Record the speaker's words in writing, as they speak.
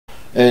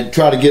and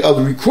try to get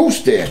other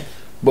recruits there.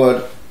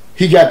 But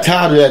he got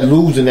tired of that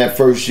losing that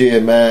first year,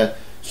 man.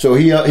 So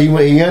he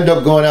ended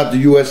up going out to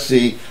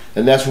USC,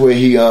 and that's where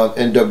he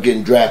ended up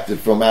getting drafted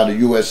from, out of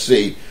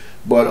USC.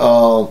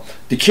 But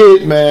the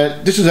kid,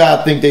 man, this is how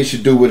I think they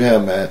should do with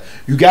him, man.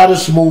 You got a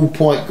smooth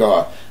point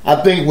guard. I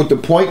think what the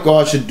point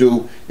guard should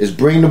do is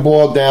bring the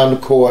ball down the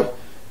court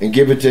and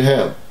give it to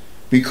him,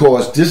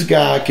 because this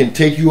guy can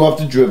take you off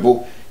the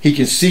dribble. He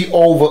can see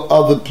over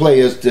other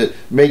players to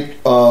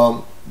make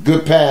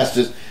good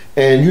passes,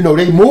 and you know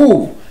they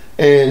move.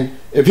 And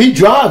if he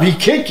drive, he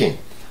kicking,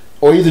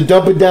 or either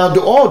dump it down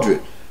to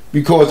Aldridge.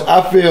 Because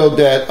I feel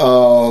that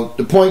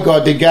the point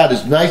guard they got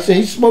is nice and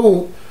he's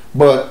smooth,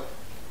 but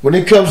when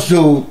it comes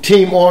to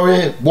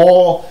team-oriented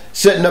ball,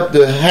 setting up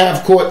the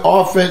half-court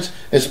offense,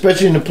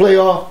 especially in the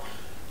playoff,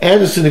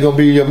 Anderson is going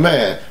to be your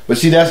man. But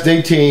see, that's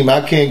their team.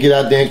 I can't get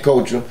out there and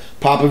coach them.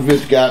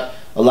 Popovich got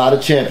a lot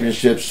of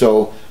championships,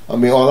 so, I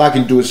mean, all I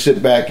can do is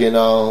sit back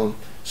and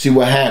see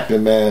what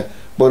happened, man.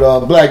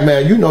 But, Black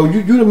man, you know,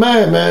 you the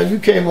man. You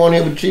came on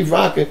here with Chief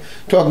ROCKA,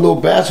 talk a little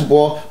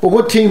basketball. But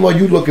what team are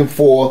you looking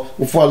for,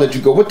 before I let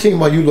you go, what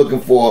team are you looking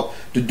for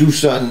to do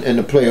something in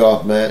the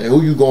playoff, man? And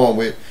who you going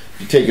with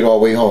to take it all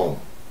the way home?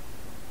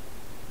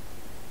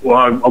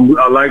 Well,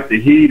 I like the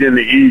Heat in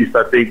the East.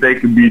 I think they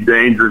can be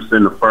dangerous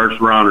in the first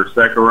round or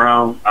second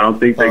round. I don't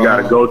think they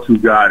got a go-to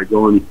guy to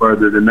go any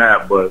further than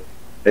that, but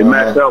they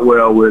match up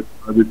well with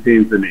other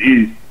teams in the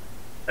East.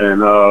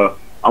 And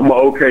I'm an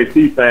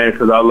OKC fan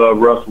because I love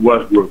Russell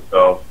Westbrook,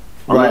 so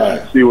I'm going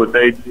to see what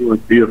they do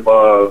and see if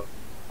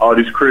all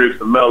these critics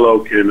of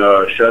Melo can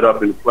shut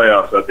up in the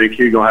playoffs. I think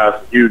he's going to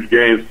have some huge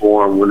games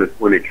for him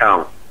when it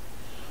counts.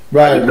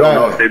 I don't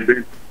know if they've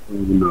been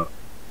enough.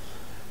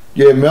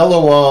 Yeah,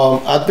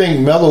 Melo. I think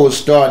Melo is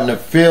starting to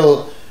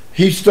feel.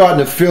 He's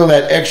starting to feel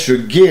that extra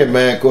gear,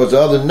 man. Because the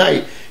other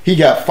night he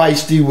got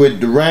feisty with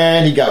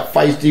Durant, he got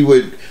feisty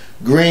with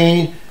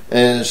Green,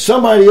 and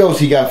somebody else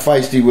he got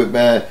feisty with,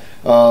 man.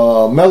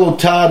 Melo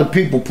tired of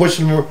people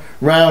pushing him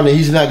around, and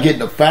he's not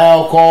getting a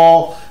foul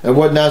call and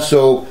whatnot.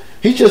 So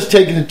he's just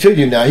taking it to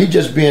you now. He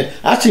just being.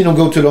 I seen him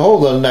go to the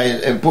hole the other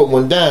night and put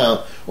one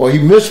down, or he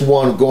missed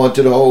one going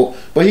to the hole,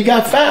 but he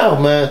got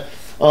fouled, man.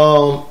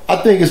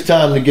 I think it's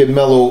time to give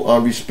Melo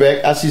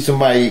respect. I see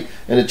somebody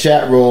in the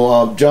chat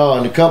room,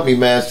 John, the company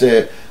man,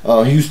 said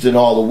Houston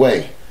all the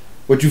way.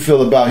 What you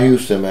feel about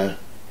Houston, man?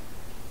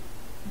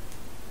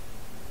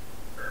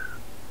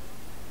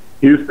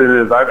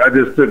 Houston is, I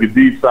just took a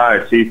deep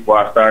sigh, Chief, before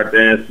I started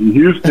dancing.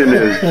 Houston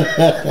is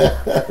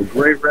a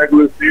great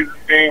regular season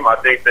team. I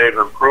think they've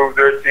improved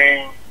their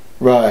team.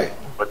 Right.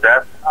 But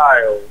that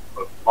style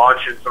of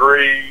launching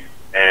threes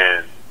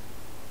and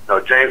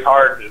James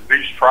Harden at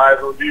least tried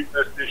to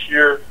defense this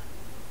year.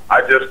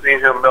 I just seen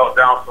him melt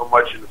down so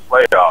much in the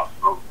playoffs.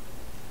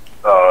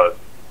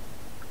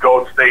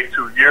 Golden State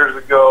 2 years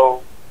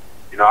ago,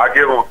 I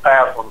give him a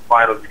pass on the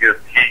finals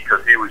against the Heat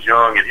because he was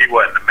young and he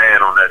wasn't the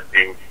man on that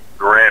team.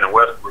 Durant and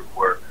Westbrook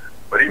were,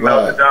 but he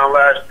melted down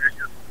last year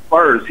against the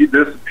Spurs. He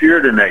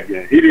disappeared in that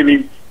game. He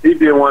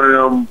did one of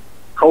them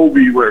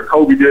where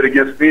Kobe did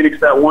against Phoenix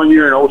that one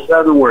year in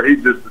 2007 where he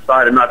just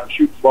decided not to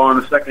shoot the ball in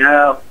the second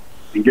half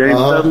in Game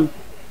 7.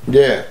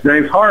 Yeah.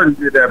 James Harden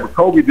did that, but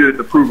Kobe did it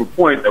to prove a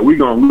point that we're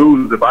going to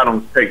lose if I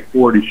don't take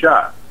 40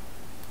 shots.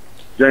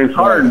 James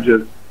Harden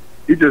just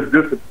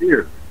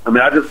disappeared. I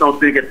mean, I just don't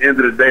think at the end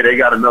of the day they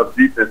got enough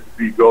defense to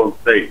beat Golden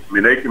State. I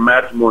mean, they can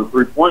match them on the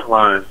three-point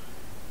line,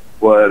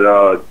 but,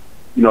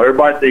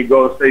 everybody think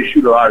Golden State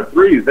shoot a lot of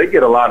threes. They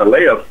get a lot of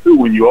layups, too,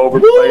 when you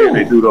overplay and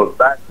they do those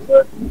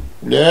backcuts.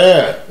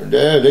 Yeah,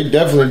 they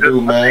definitely do,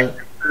 man.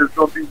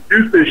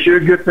 Houston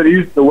should get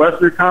to the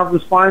Western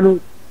Conference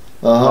Finals,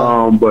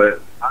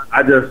 but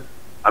they're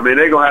going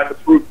to have to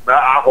prove.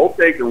 I hope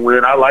they can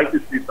win. I like to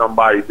see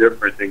somebody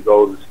different than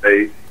Golden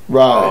State.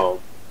 Right.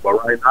 But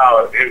right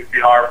now, it would be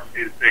hard for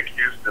me to pick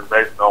Houston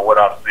based on what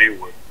I've seen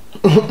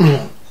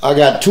with. I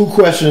got two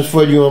questions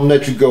for you. I'm going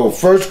to let you go.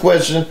 First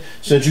question,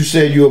 since you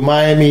said you're a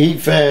Miami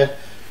Heat fan,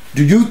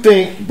 do you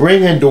think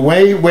bringing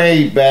Dwayne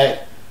Wade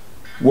back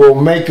will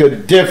make a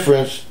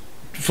difference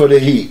for the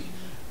Heat?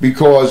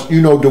 Because,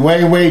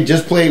 Dwayne Wade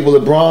just played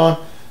with LeBron,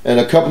 and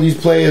a couple of these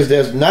players,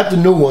 that's not the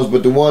new ones,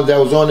 but the ones that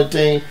was on the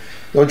team.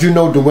 Don't you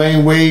know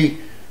Dwayne Wade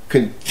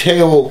can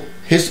tell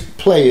his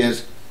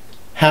players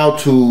how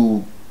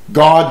to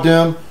guard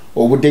them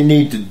or what they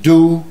need to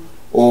do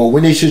or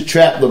when they should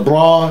trap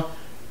LeBron?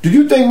 Do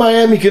you think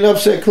Miami can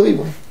upset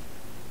Cleveland?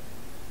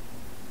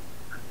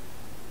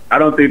 I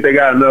don't think they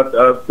got enough to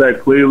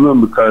upset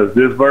Cleveland because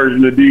this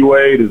version of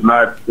D-Wade is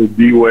not the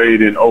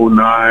D-Wade in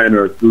 2009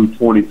 or through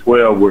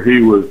 2012 where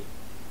he was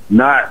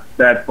not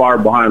that far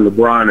behind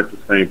LeBron at the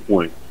same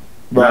point.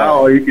 Right. Now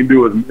all he can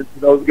do is mention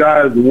those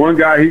guys. The one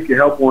guy he can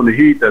help on the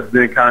Heat that's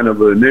been kind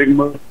of an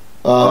enigma,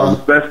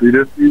 especially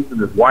this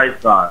season, is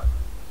Whiteside.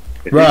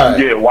 If he can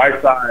get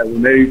Whiteside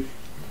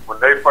when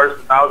they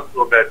first announced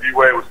to him that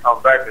D-Wade was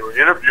coming back, they were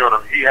interviewing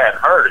him, he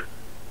hadn't heard it.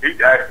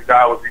 He asked the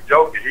guy, was he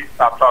joking? He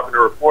stopped talking to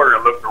the reporter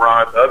and looked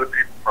around at the other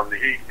people from the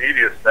Heat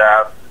media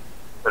staff.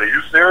 Said, are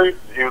you serious?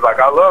 And he was like,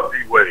 I love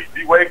D-Wade.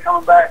 D-Wade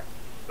coming back?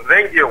 if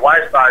they can get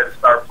Whiteside to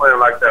start playing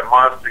like that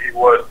monster he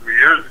was 3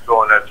 years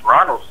ago in that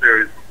Toronto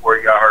series before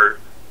he got hurt,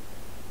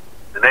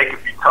 then they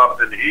could be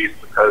tough in the East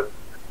because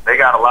they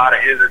got a lot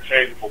of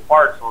interchangeable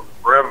parts on the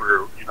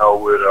perimeter, you know,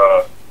 with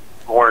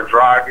Goran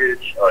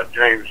Dragic,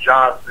 James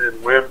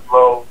Johnson,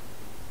 Winslow,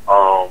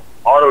 all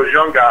those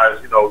young guys,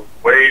 you know,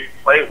 Wade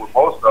played with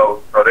most of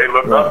those, so they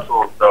look up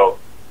to him. So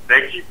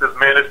they keep his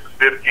minutes to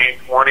 15,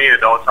 20, and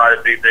don't try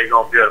to think they're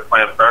going to be able to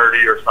play him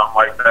 30 or something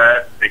like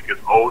that. Think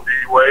it's old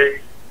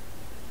D-Wade,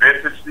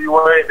 vintage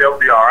D-Wade, they'll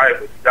be all right.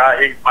 But the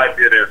guy, he might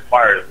be able to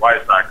inspire his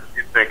Whiteside because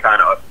he's been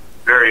kind of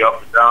very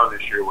up and down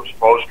this year with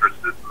Spoelstra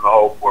assisting the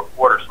whole fourth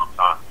quarter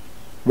sometimes.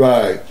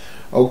 Right.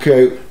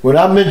 Okay. When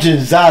I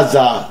mentioned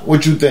Zaza,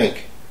 what you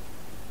think?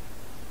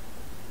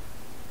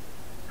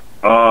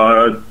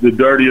 The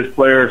dirtiest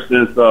player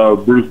since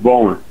Bruce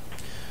Bowen.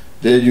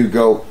 There you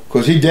go.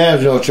 Because he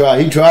damn sure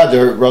tried. He tried to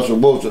hurt Russell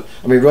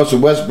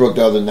Westbrook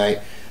the other night,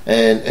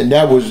 and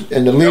that was,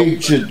 and the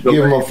league should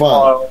give him a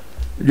fine.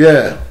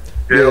 Yeah.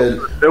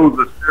 There was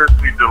a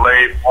seriously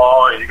delayed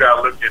fall, and you got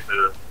to look at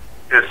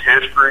his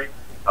history.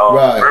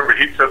 Right. Remember,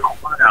 he took a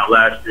one out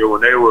last year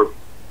when they were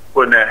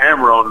putting that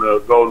hammer on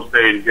the Golden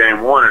State in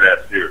Game 1 of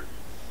that series.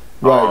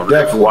 Right,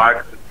 definitely. Why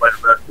couldn't play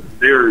the rest of the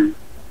series?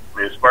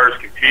 I mean, Spurs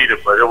competed,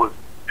 but it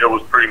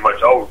was pretty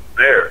much over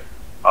there.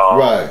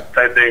 Right.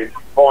 Same thing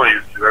Paul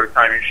used to. Every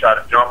time you shot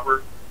a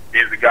jumper,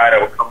 he's the guy that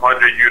would come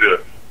under you to,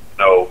 you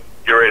know,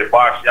 get ready to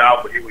box you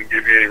out, but he wouldn't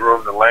give you any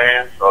room to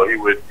land. So he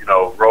would, you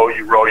know, roll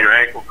your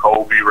ankle.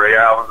 Kobe, Ray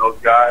Allen, those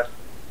guys.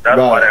 That's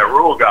why that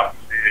rule got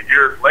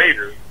years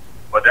later.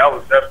 But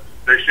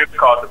they should have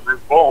called the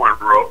Bruce Bowen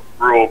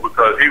rule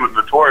because he was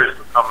notorious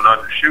for coming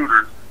under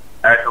shooters,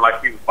 acting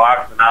like he was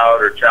boxing out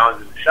or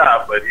challenging the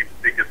shot, but he would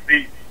stick his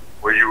feet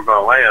where you were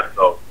going to land.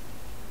 So,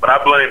 but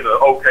I blame the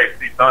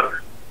OKC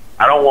Thunder.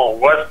 I don't want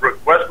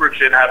Westbrook. Westbrook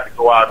shouldn't have to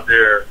go out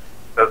there.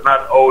 That's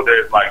not the old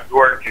days like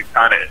Jordan can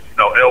kind of, you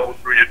know, elbow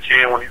through your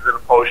chin when he's in the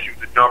post, shoot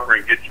the jumper,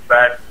 and get you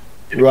back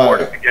in the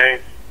course of the game.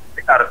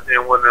 They got to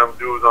send one of them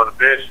dudes on the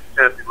bench,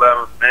 10th,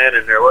 11th man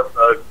in there. What's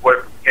the boy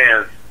from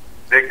Kansas?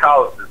 Nick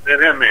Collison,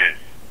 send him in.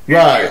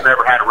 Right. He's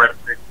never had a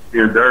reputation of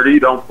being dirty. He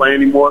don't play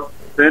anymore.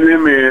 Send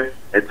him in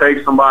and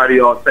take somebody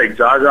or take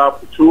Jaja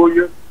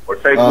Pachulia or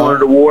take one of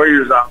the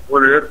Warriors out,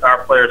 one of their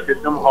star players,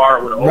 hit them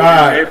hard with an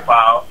overhead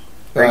foul,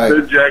 take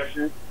the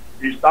ejection.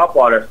 You stop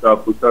all that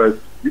stuff because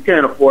you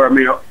can't afford, I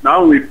mean, not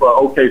only for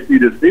OKC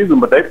this season,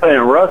 but they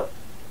paying Russ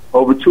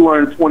over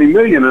 $220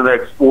 million in the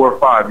next 4 or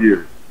 5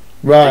 years.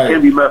 Right. They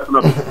can't be messing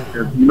up.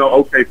 You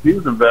know,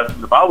 OKC's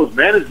investing. If I was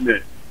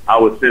management, I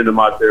would send him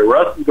out there.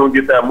 Russ is going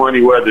to get that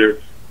money whether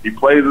he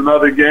plays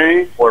another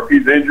game or if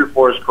he's injured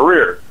for his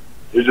career.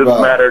 It's just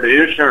a matter of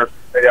the insurance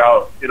pay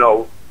out, you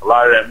know, a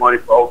lot of that money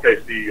for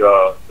OKC,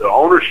 the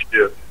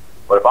ownership.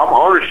 But if I'm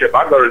ownership,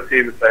 I go to the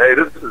team and say, hey,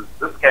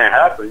 this can't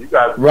happen. You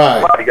guys,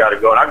 somebody got to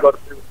go. And I go to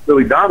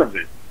Billy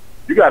Donovan.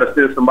 You got to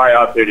send somebody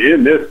out there to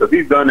end this because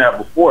he's done that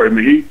before. I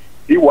mean,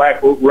 he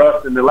whacked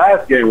Russ in the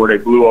last game where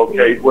they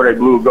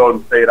blew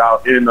Golden State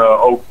out in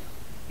Oakland.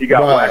 He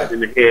got whacked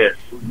in the head.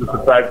 Just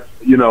the fact,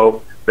 you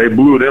know, they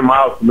blew them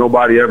out, so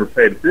nobody ever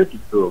paid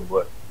attention to them.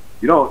 But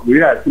we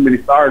had too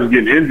many stars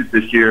getting injured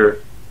this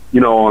year,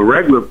 you know, on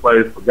regular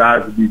plays for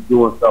guys to be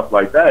doing stuff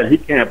like that. He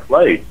can't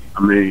play.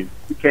 I mean,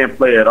 he can't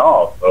play at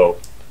all. So,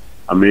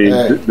 I mean,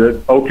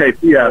 the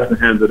OKC has to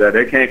handle that.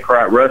 They can't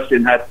cry. Russ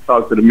shouldn't have to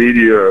talk to the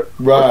media or to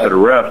the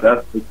refs.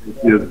 That's the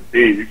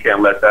team. You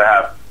can't let that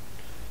happen.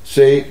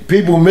 See,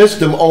 people miss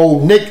them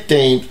old Knicks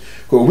teams.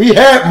 Because we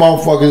had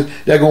motherfuckers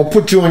that going to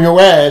put you in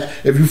your ass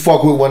if you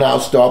fuck with one of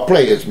our star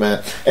players,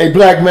 man. Hey,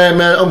 Black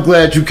Man, I'm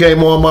glad you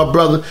came on, my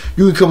brother.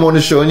 You can come on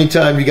the show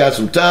anytime you got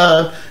some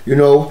time. You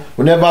know,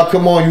 whenever I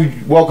come on, you're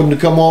welcome to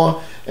come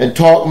on and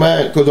talk,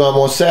 man. Because I'm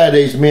on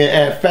Saturdays, me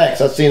and Ant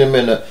Facts. I seen him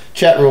in the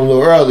chat room a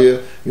little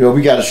earlier. You know,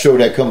 we got a show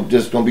that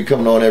just going to be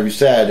coming on every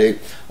Saturday.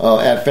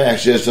 Ant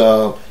Facts just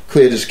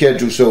cleared the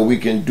schedule so we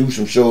can do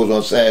some shows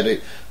on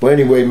Saturday. But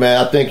anyway,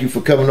 man, I thank you for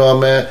coming on,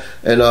 man.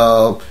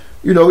 And,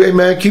 you know, hey,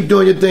 man, keep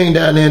doing your thing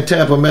down there in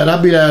Tampa, man.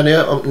 I'll be down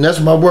there. And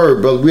that's my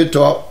word, brother. We'll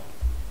talk.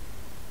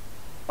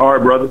 All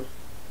right, brother.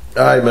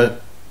 All right, man.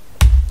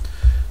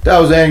 That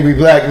was Angry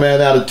Black Man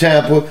out of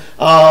Tampa.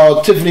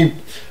 Tiffany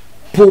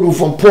Poodle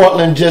from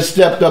Portland just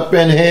stepped up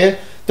in here.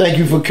 Thank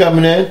you for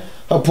coming in.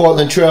 Her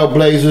Portland Trail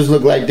Blazers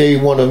look like they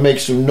want to make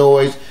some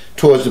noise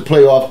towards the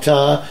playoff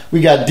time.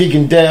 We got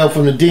Deacon Dale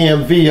from the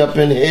DMV up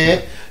in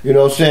here. You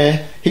know what I'm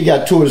saying? He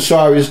got two of the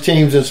sorriest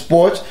teams in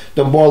sports,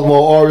 the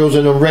Baltimore Orioles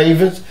and the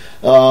Ravens.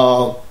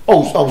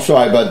 I'm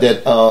sorry about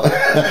that.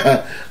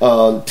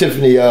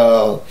 Tiffany,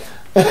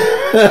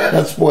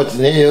 Sports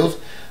and Hills.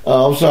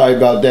 I'm sorry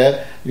about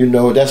that. You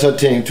know, that's her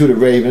team, to the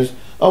Ravens.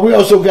 We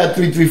also got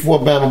 334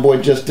 Bama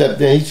Boy just stepped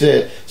in. He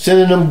said,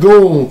 sending them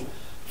goons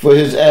for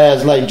his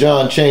ass like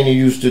John Chaney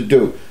used to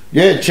do.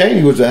 Yeah,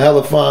 Chaney was a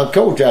hella fine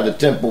coach out of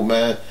Temple,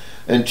 man.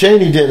 And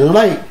Chaney didn't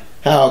like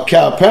how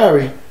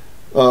Calipari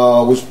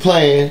was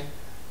playing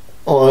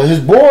on his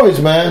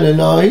boys, man.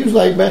 And he was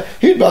like, man,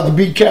 he's about to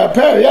beat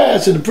Calipari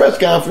ass in the press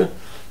conference.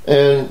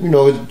 And, you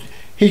know,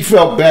 he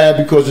felt bad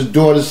because his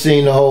daughter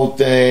seen the whole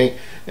thing,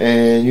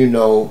 and you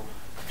know,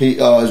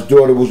 his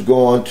daughter was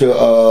going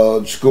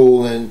to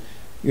school, and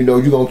you know,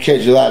 you're gonna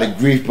catch a lot of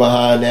grief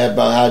behind that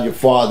about how your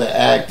father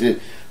acted.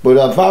 But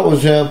if I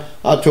was him,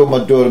 I told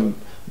my daughter,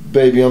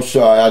 baby, I'm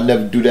sorry, I'll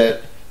never do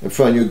that in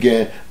front of you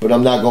again, but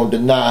I'm not gonna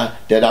deny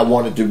that I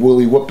wanted to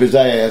really whoop his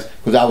ass,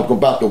 because I was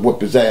about to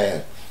whoop his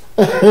ass.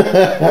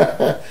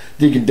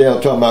 Deacon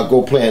Dale talking about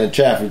go play in the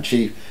traffic,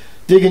 Chief.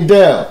 Deacon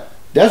Dale,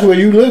 that's where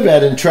you live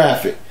at, in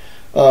traffic.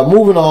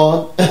 Moving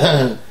on.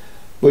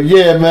 But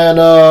yeah, man,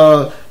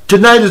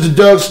 tonight is the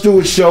Doug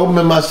Stewart Show.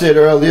 Remember I said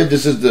earlier,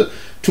 this is the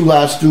Two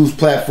Live Stews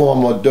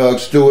platform on Doug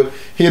Stewart.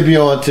 He'll be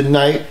on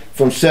tonight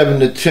from 7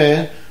 to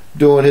 10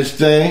 doing his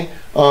thing.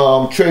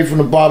 Trey from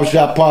the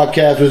Barbershop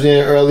Podcast was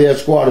in earlier,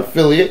 Squad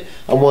affiliate.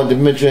 I wanted to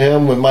mention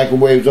him when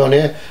Microwave's on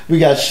here. We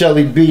got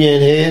Shelly B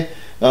in here.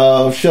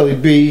 Shelly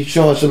B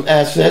showing some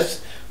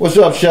assets. What's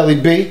up, Shelly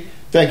B?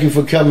 Thank you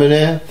for coming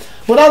in.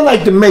 But I'd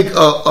like to make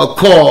a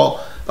call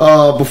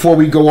before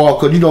we go off,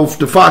 because you know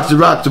the Fox that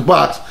Rocks the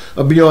Box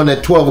will be on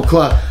at 12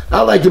 o'clock.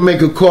 I'd like to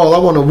make a call. I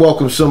want to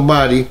welcome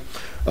somebody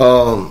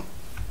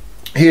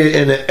here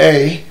in the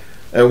A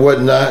and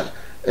whatnot,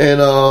 and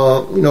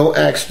you know,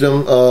 ask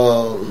them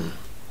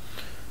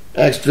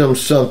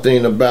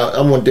something about,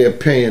 I want their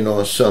opinion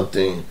on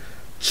something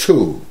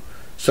too.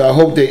 So I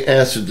hope they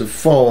answered the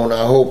phone.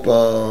 I hope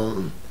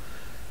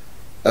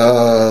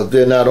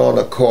they're not on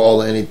a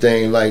call or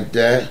anything like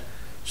that.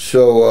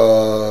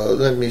 So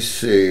let me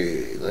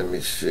see.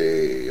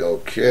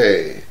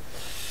 Okay.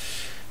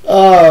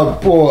 Oh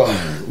boy,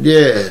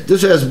 yeah.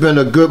 This has been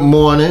a good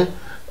morning.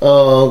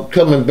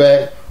 Coming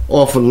back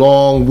off a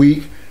long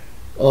week.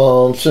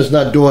 Since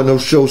not doing no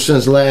show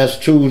since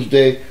last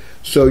Tuesday.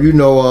 So you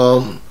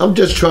know, I'm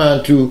just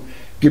trying to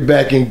get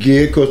back in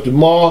gear, because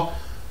tomorrow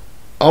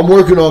I'm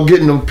working on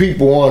getting them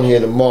people on here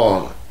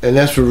tomorrow, and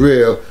that's for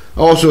real. I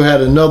also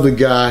had another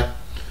guy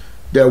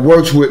that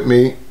works with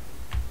me.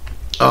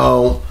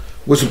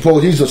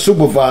 He's a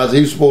supervisor.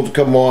 He's supposed to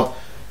come on.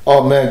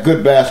 Oh man,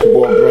 good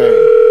basketball brain.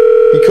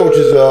 He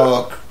coaches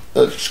a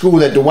school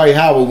that Dwight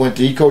Howard went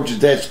to. He coaches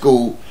that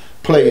school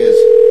players.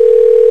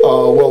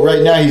 Well,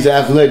 right now he's an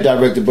athletic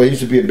director, but he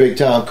used to be a big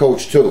time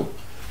coach too,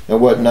 and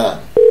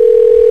whatnot.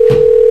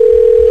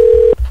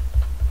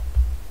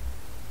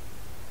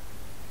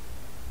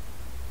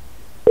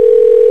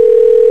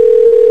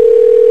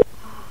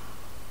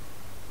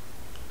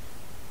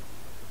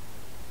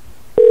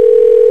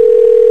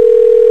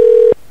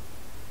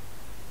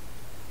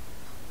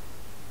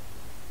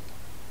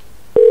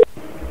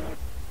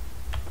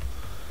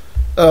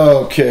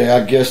 Okay,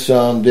 I guess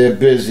they're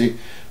busy.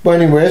 But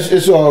anyway,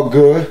 it's all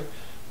good.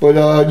 But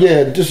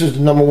yeah, this is the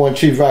number one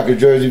Chief Rocker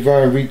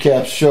JERSEYVERN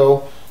recap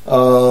show.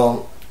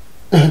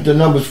 The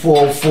number's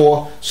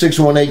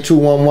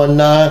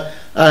 404-618-2119.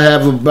 I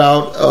have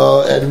about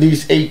at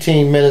least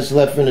 18 minutes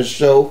left in the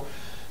show.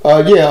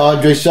 Yeah,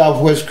 Andre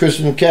Southwest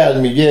Christian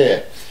Academy,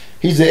 yeah.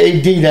 He's the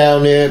AD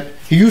down there.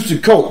 He used to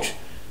coach.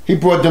 He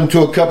brought them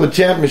to a couple of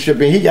championships,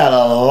 and he got a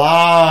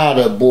lot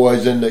of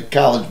boys in the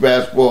college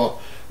basketball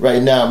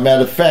right now.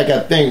 Matter of fact, I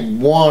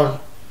think one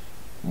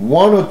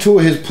or two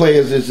of his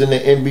players is in the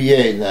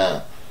NBA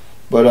now.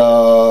 But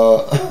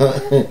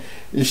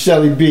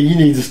Shelly B, you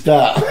need to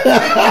stop.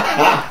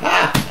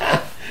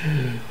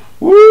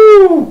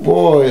 Woo,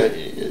 boy,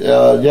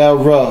 y'all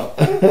rough.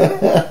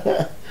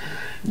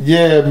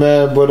 Yeah,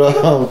 man. But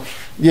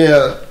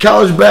yeah,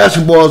 college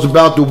basketball is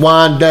about to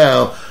wind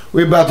down.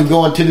 We're about to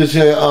go into this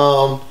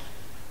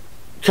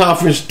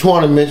conference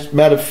tournaments.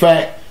 Matter of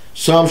fact,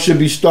 some should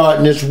be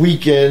starting this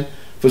weekend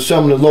for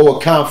some of the lower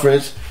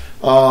conference.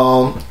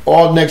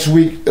 All next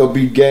week there'll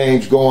be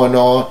games going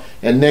on,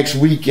 and next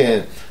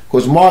weekend,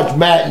 because March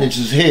Madness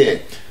is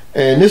here,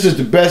 and this is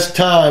the best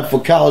time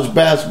for college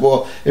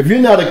basketball. If you're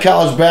not a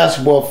college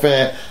basketball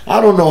fan,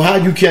 I don't know how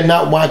you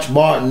cannot watch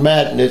March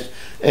Madness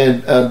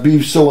and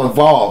be so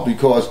involved,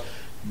 because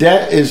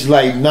that is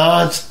like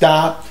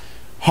non-stop,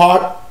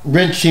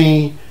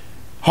 heart-wrenching,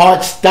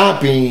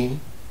 heart-stopping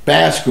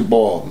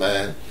basketball,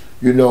 man.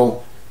 You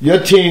know, your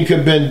team could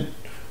have been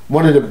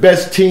one of the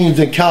best teams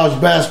in college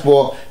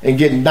basketball and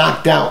get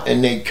knocked out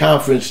in their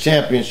conference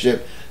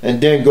championship,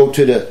 and then go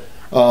to the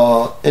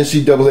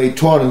NCAA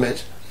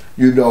tournaments,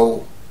 you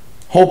know,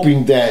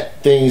 hoping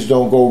that things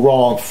don't go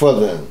wrong for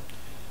them.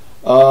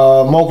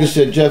 Mocha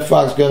said Jeff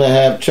Fox going to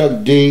have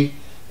Chuck D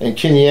and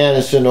Kenny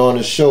Anderson on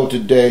the show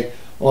today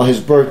on his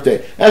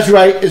birthday. That's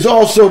right. It's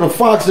also the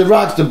Fox that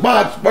Rocks the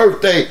Box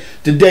birthday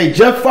today.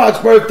 Jeff Fox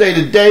birthday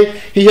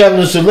today. He having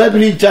a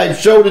celebrity type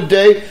show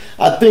today.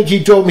 I think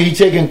he told me he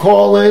taking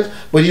call-ins,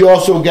 but he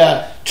also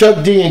got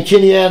Chuck D and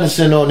Kenny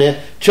Anderson on there.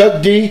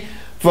 Chuck D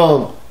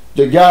from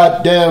the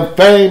goddamn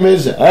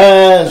famous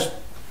ass.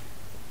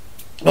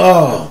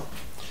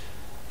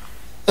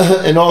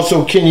 And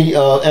also Kenny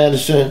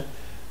Anderson,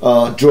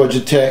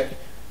 Georgia Tech,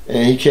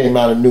 and he came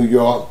out of New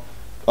York,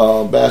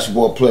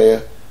 basketball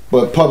player.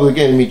 But Public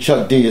Enemy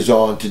Chuck D is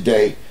on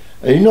today.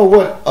 And you know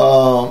what?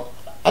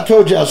 I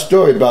told y'all a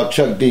story about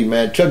Chuck D,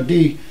 man. Chuck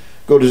D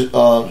go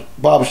to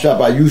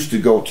barbershop I used to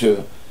go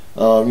to.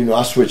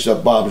 I switched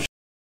up barber